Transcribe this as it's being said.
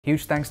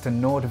Huge thanks to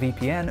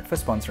NordVPN for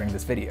sponsoring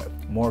this video.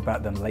 More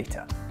about them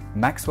later.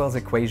 Maxwell's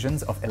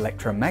equations of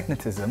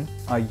electromagnetism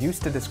are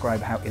used to describe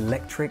how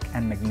electric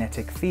and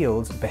magnetic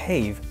fields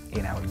behave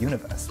in our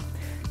universe.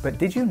 But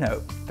did you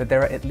know that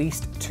there are at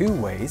least two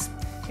ways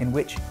in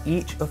which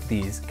each of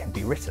these can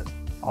be written?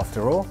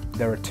 After all,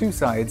 there are two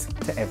sides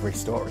to every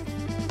story.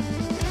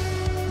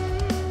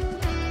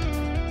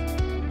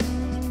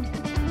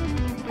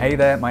 Hey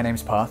there, my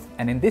name's Parth,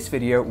 and in this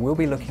video we'll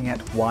be looking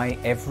at why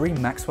every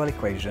Maxwell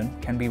equation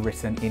can be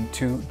written in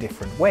two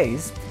different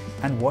ways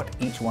and what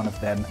each one of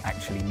them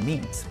actually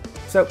means.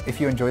 So if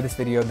you enjoy this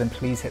video, then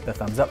please hit the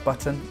thumbs up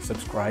button,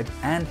 subscribe,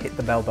 and hit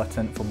the bell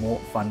button for more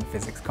fun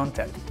physics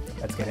content.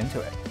 Let's get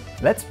into it.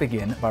 Let's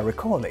begin by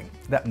recalling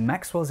that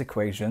Maxwell's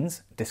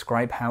equations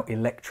describe how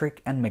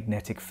electric and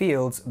magnetic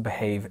fields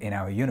behave in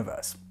our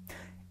universe.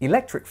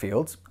 Electric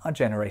fields are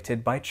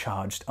generated by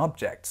charged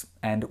objects,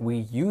 and we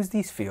use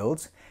these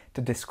fields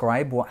to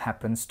describe what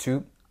happens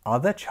to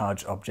other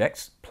charged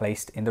objects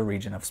placed in the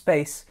region of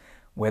space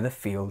where the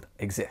field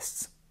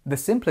exists. The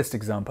simplest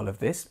example of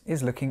this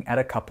is looking at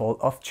a couple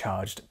of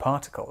charged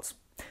particles.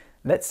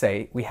 Let's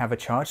say we have a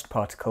charged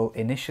particle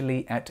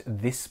initially at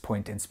this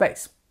point in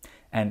space,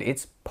 and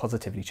it's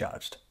positively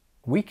charged.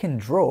 We can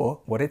draw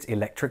what its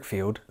electric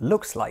field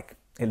looks like.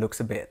 It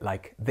looks a bit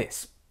like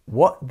this.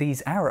 What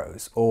these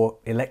arrows, or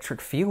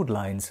electric field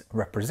lines,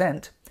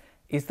 represent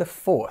is the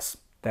force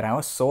that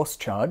our source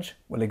charge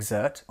will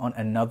exert on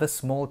another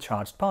small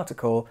charged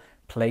particle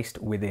placed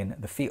within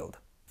the field.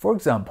 For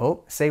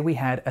example, say we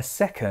had a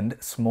second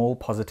small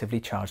positively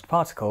charged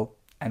particle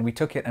and we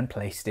took it and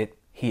placed it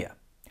here.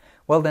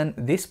 Well then,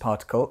 this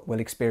particle will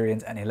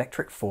experience an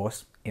electric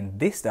force in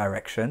this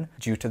direction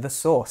due to the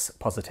source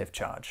positive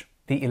charge.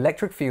 The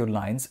electric field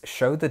lines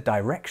show the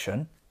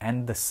direction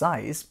and the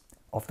size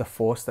of the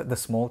force that the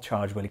small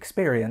charge will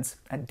experience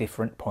at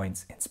different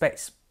points in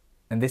space.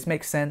 And this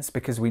makes sense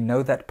because we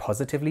know that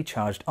positively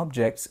charged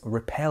objects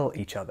repel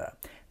each other.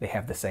 They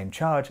have the same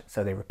charge,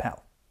 so they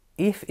repel.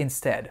 If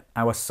instead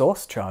our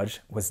source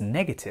charge was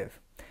negative,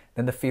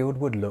 then the field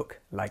would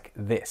look like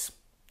this.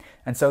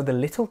 And so the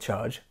little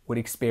charge would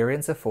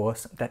experience a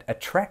force that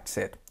attracts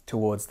it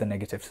towards the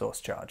negative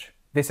source charge.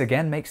 This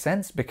again makes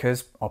sense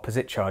because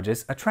opposite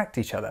charges attract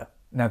each other.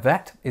 Now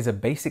that is a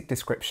basic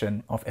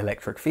description of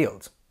electric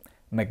fields.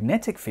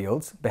 Magnetic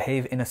fields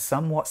behave in a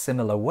somewhat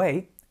similar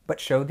way, but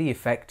show the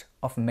effect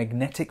of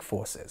magnetic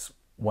forces.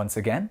 Once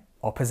again,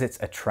 opposites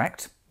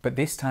attract, but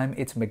this time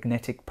it's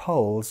magnetic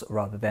poles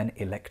rather than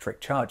electric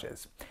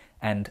charges.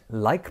 And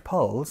like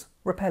poles,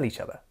 repel each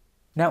other.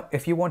 Now,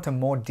 if you want a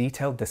more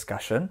detailed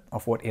discussion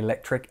of what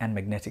electric and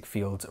magnetic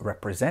fields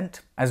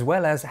represent, as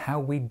well as how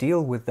we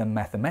deal with them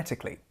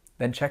mathematically,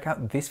 then check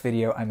out this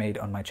video I made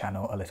on my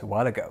channel a little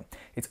while ago.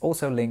 It's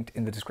also linked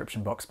in the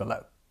description box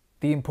below.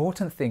 The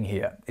important thing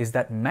here is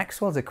that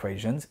Maxwell's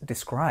equations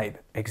describe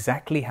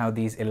exactly how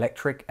these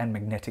electric and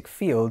magnetic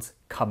fields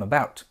come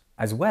about,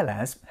 as well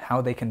as how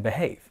they can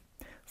behave.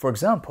 For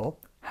example,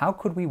 how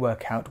could we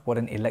work out what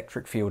an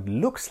electric field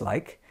looks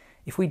like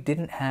if we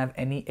didn't have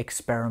any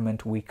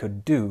experiment we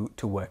could do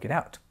to work it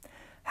out?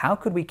 How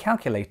could we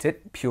calculate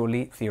it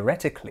purely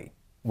theoretically?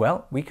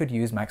 Well, we could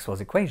use Maxwell's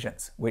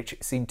equations, which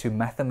seem to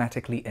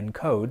mathematically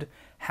encode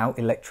how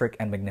electric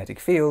and magnetic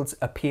fields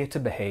appear to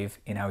behave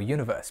in our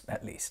universe,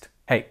 at least.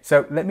 Hey,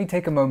 so let me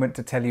take a moment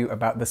to tell you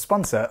about the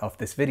sponsor of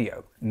this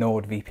video,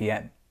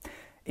 NordVPN.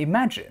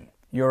 Imagine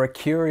you're a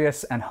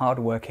curious and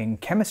hardworking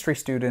chemistry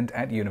student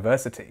at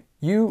university.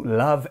 You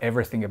love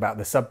everything about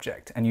the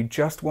subject and you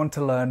just want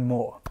to learn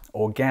more.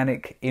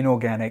 Organic,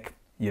 inorganic,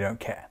 you don't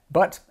care.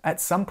 But at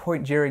some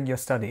point during your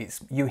studies,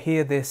 you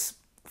hear this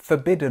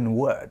forbidden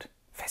word.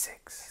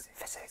 Physics,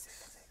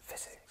 physics,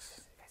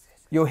 physics.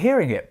 You're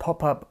hearing it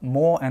pop up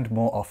more and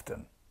more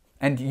often,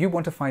 and you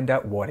want to find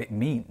out what it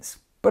means.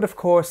 But of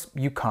course,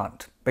 you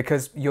can't,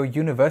 because your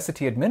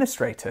university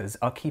administrators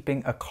are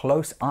keeping a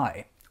close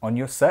eye on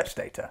your search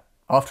data.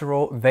 After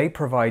all, they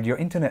provide your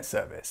internet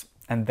service,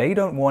 and they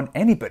don't want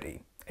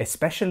anybody,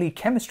 especially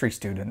chemistry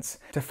students,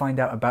 to find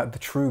out about the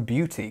true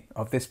beauty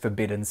of this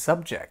forbidden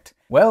subject.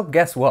 Well,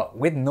 guess what?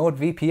 With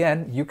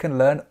NordVPN, you can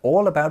learn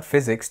all about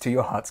physics to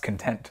your heart's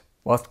content,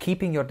 whilst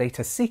keeping your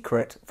data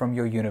secret from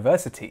your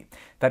university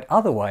that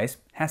otherwise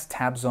has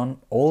tabs on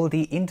all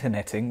the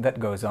interneting that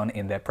goes on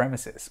in their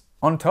premises.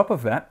 On top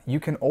of that, you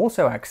can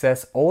also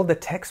access all the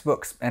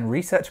textbooks and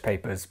research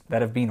papers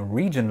that have been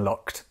region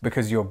locked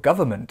because your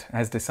government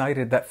has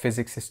decided that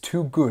physics is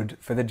too good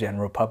for the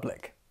general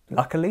public.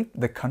 Luckily,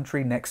 the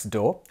country next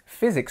door,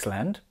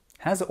 Physicsland,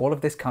 has all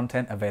of this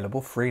content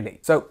available freely.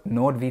 So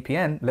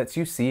NordVPN lets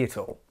you see it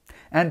all.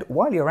 And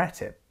while you're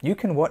at it, you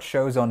can watch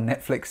shows on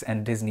Netflix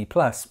and Disney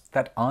Plus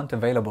that aren't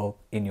available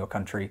in your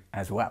country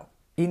as well.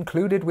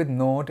 Included with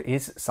Nord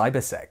is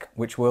CyberSec,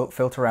 which will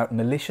filter out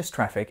malicious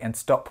traffic and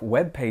stop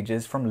web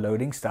pages from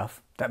loading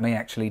stuff that may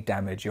actually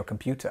damage your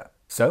computer.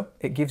 So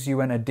it gives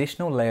you an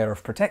additional layer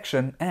of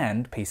protection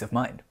and peace of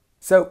mind.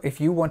 So if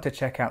you want to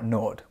check out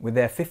Nord, with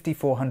their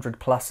 5,400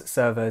 plus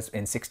servers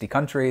in 60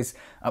 countries,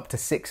 up to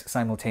 6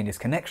 simultaneous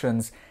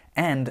connections,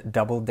 and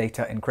double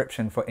data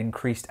encryption for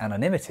increased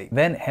anonymity,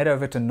 then head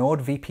over to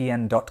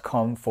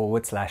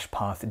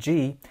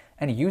nordvpn.com/ParthG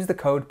and use the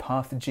code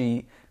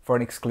ParthG for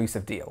an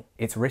exclusive deal.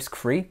 It's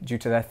risk-free due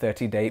to their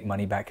 30-day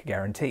money-back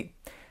guarantee.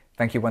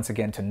 Thank you once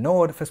again to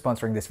Nord for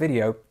sponsoring this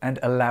video and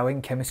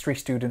allowing chemistry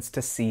students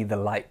to see the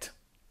light.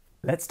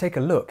 Let's take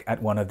a look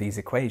at one of these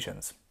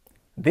equations.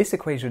 This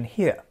equation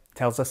here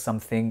tells us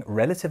something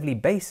relatively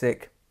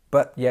basic,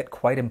 but yet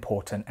quite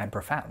important and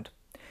profound.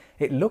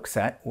 It looks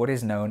at what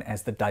is known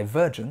as the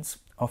divergence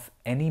of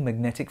any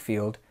magnetic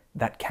field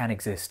that can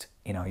exist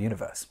in our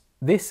universe.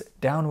 This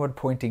downward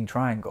pointing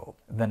triangle,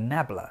 the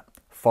nabla,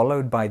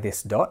 followed by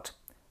this dot,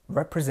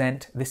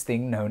 represent this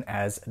thing known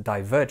as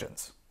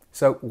divergence.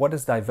 So what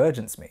does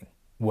divergence mean?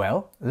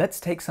 Well, let's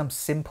take some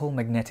simple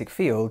magnetic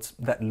fields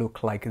that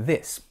look like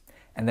this,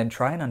 and then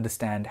try and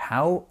understand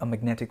how a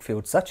magnetic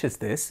field such as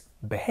this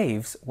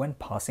behaves when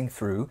passing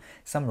through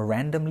some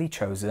randomly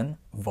chosen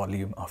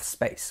volume of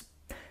space.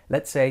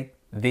 Let's say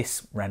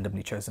this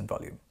randomly chosen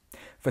volume.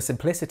 For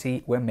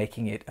simplicity, we're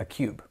making it a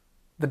cube.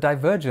 The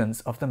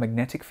divergence of the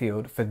magnetic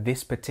field for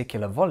this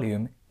particular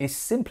volume is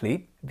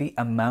simply the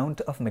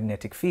amount of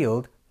magnetic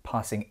field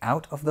passing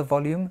out of the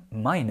volume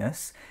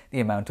minus the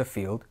amount of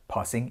field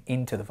passing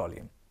into the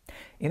volume.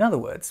 In other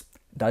words,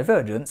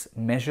 divergence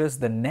measures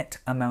the net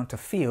amount of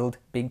field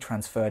being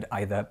transferred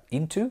either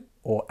into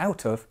or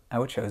out of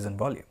our chosen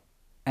volume.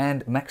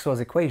 And Maxwell's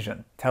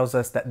equation tells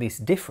us that this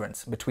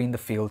difference between the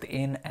field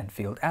in and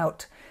field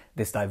out,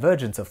 this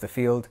divergence of the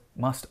field,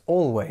 must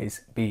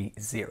always be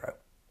zero.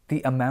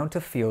 The amount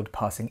of field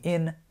passing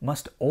in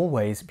must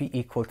always be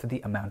equal to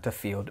the amount of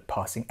field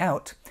passing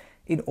out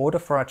in order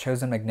for our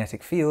chosen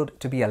magnetic field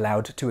to be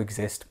allowed to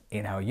exist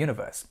in our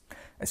universe,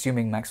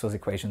 assuming Maxwell's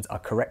equations are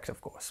correct, of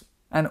course.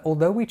 And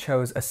although we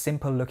chose a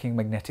simple-looking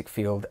magnetic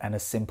field and a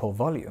simple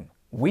volume,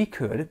 we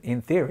could,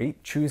 in theory,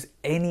 choose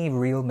any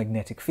real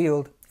magnetic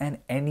field and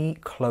any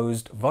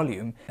closed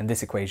volume, and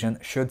this equation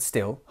should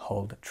still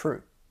hold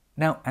true.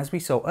 Now, as we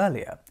saw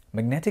earlier,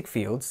 magnetic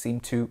fields seem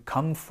to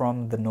come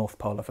from the north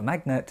pole of a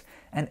magnet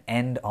and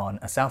end on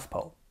a south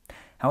pole.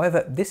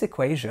 However, this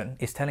equation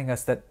is telling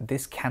us that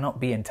this cannot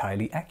be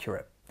entirely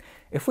accurate.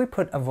 If we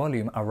put a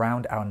volume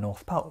around our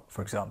north pole,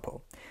 for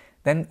example,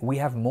 then we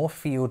have more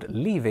field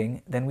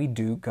leaving than we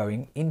do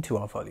going into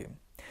our volume.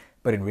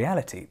 But in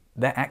reality,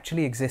 there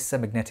actually exists a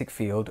magnetic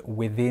field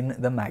within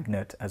the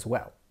magnet as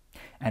well,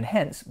 and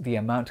hence the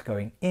amount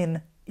going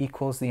in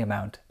equals the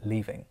amount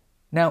leaving.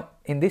 Now,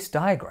 in this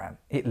diagram,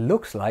 it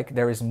looks like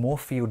there is more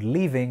field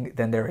leaving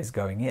than there is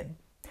going in.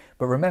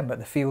 But remember,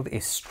 the field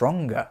is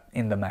stronger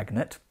in the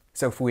magnet,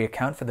 so if we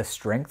account for the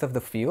strength of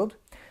the field,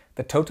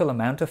 the total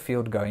amount of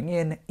field going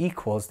in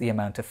equals the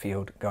amount of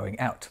field going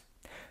out.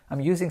 I'm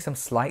using some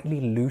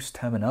slightly loose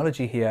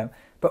terminology here,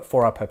 but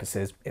for our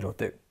purposes, it'll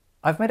do.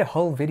 I've made a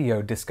whole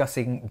video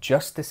discussing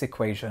just this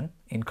equation,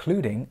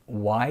 including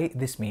why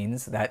this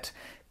means that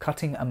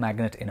cutting a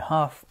magnet in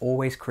half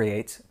always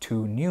creates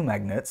two new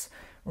magnets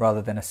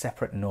rather than a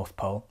separate north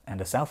pole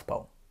and a south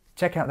pole.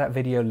 Check out that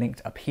video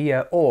linked up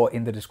here or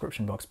in the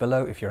description box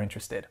below if you're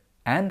interested.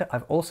 And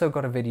I've also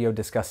got a video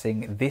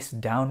discussing this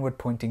downward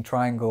pointing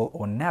triangle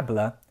or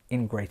nabla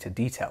in greater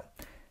detail.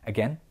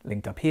 Again,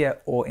 linked up here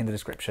or in the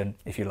description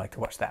if you'd like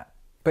to watch that.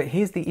 But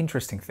here's the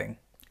interesting thing.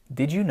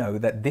 Did you know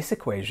that this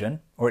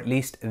equation, or at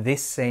least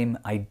this same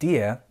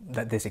idea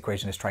that this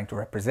equation is trying to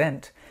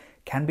represent,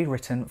 can be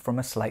written from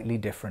a slightly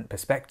different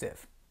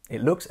perspective?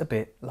 It looks a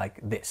bit like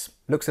this.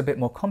 Looks a bit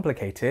more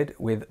complicated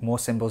with more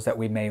symbols that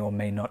we may or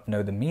may not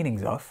know the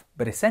meanings of,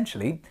 but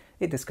essentially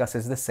it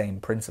discusses the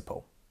same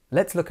principle.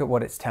 Let's look at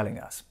what it's telling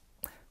us.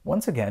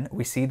 Once again,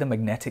 we see the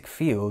magnetic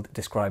field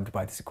described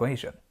by this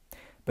equation.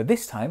 But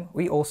this time,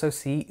 we also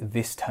see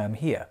this term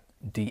here,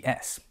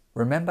 ds.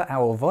 Remember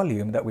our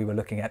volume that we were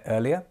looking at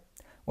earlier?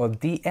 Well,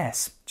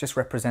 ds just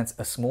represents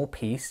a small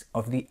piece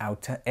of the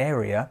outer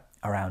area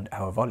around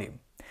our volume.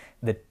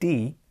 The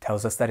d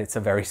tells us that it's a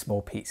very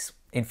small piece,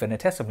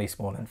 infinitesimally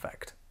small in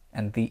fact.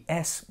 And the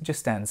s just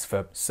stands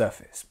for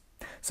surface.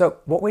 So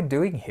what we're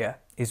doing here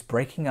is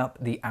breaking up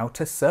the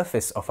outer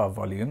surface of our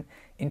volume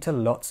into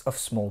lots of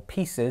small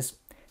pieces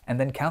and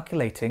then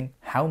calculating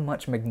how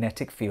much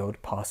magnetic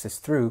field passes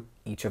through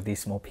each of these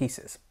small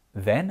pieces.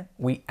 Then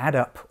we add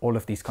up all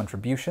of these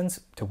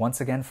contributions to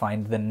once again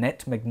find the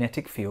net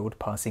magnetic field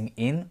passing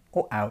in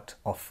or out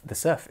of the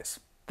surface.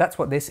 That's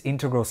what this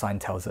integral sign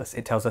tells us.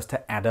 It tells us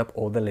to add up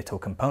all the little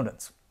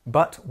components.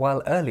 But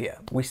while earlier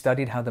we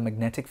studied how the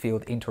magnetic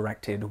field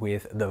interacted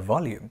with the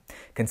volume,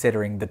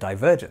 considering the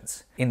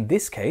divergence, in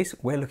this case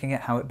we're looking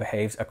at how it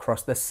behaves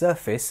across the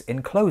surface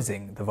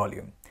enclosing the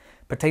volume.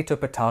 Potato,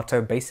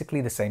 potato,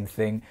 basically the same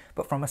thing,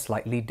 but from a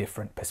slightly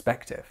different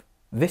perspective.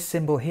 This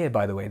symbol here,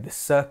 by the way, the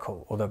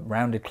circle, or the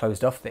rounded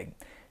closed off thing,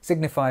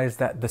 signifies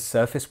that the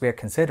surface we are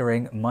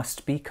considering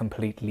must be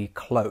completely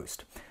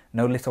closed.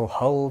 No little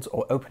holes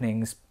or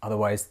openings,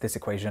 otherwise this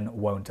equation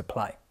won't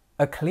apply.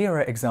 A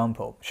clearer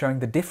example showing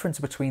the difference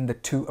between the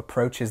two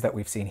approaches that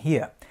we've seen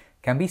here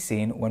can be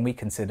seen when we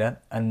consider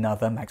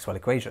another Maxwell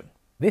equation.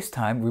 This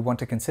time we want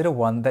to consider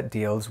one that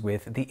deals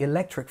with the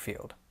electric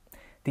field.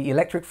 The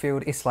electric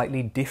field is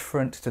slightly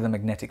different to the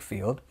magnetic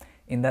field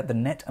in that the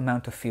net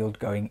amount of field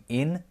going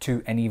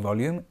into any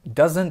volume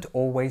doesn't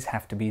always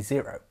have to be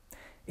zero.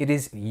 It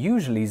is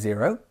usually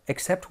zero,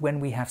 except when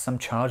we have some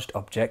charged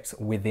objects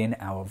within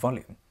our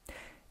volume.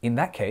 In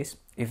that case,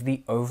 if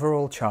the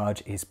overall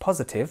charge is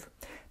positive,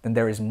 then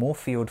there is more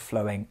field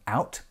flowing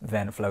out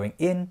than flowing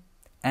in,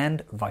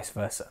 and vice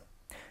versa.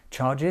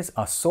 Charges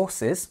are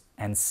sources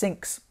and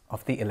sinks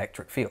of the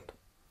electric field.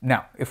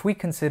 Now, if we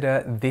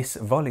consider this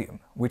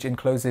volume, which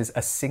encloses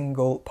a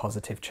single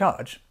positive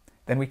charge,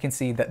 then we can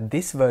see that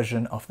this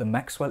version of the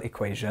Maxwell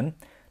equation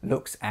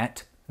looks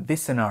at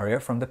this scenario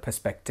from the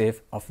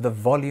perspective of the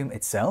volume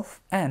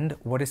itself and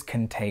what is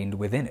contained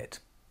within it.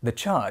 The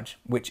charge,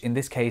 which in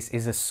this case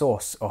is a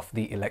source of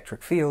the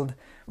electric field,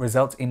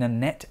 results in a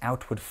net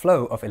outward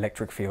flow of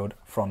electric field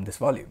from this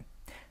volume.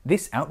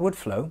 This outward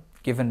flow,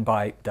 given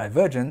by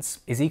divergence,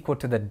 is equal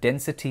to the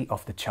density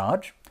of the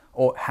charge,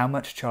 or how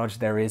much charge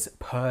there is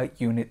per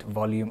unit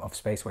volume of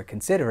space we're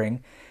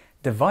considering,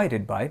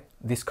 divided by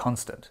this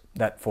constant,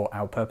 that for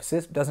our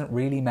purposes doesn't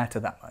really matter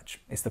that much.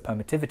 It's the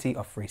permittivity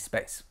of free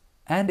space.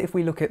 And if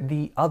we look at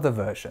the other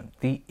version,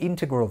 the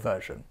integral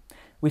version,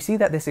 we see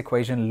that this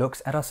equation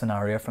looks at our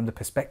scenario from the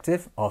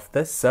perspective of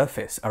the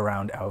surface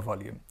around our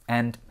volume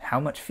and how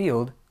much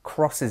field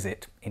crosses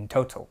it in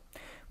total,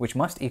 which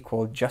must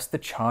equal just the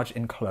charge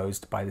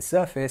enclosed by the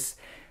surface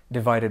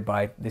divided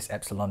by this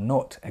epsilon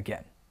naught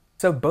again.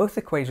 So both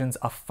equations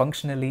are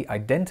functionally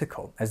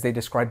identical as they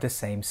describe the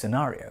same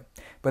scenario,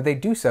 but they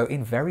do so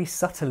in very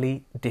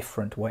subtly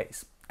different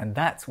ways. And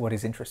that's what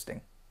is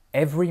interesting.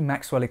 Every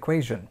Maxwell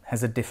equation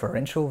has a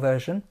differential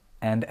version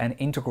and an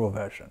integral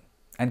version,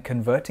 and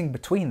converting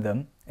between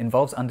them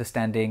involves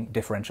understanding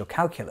differential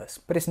calculus,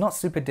 but it's not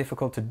super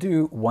difficult to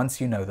do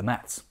once you know the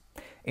maths.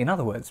 In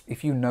other words,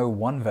 if you know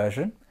one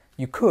version,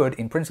 you could,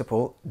 in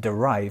principle,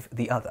 derive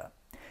the other.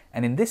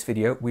 And in this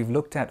video, we've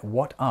looked at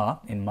what are,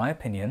 in my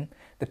opinion,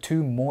 the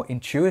two more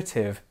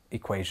intuitive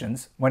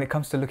equations when it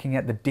comes to looking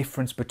at the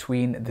difference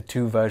between the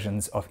two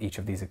versions of each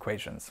of these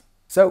equations.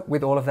 So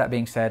with all of that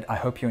being said, I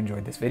hope you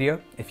enjoyed this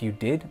video. If you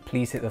did,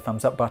 please hit the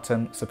thumbs up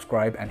button,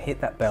 subscribe, and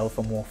hit that bell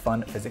for more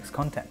fun physics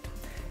content.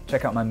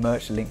 Check out my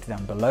merch linked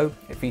down below.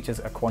 It features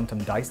a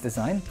quantum dice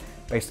design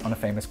based on a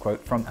famous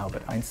quote from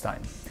Albert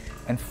Einstein.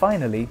 And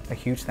finally, a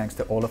huge thanks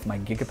to all of my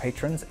Giga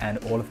patrons and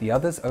all of the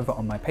others over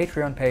on my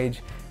Patreon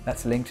page.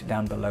 That's linked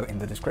down below in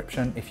the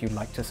description if you'd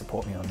like to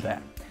support me on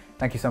there.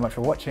 Thank you so much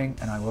for watching,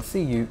 and I will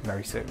see you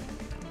very soon.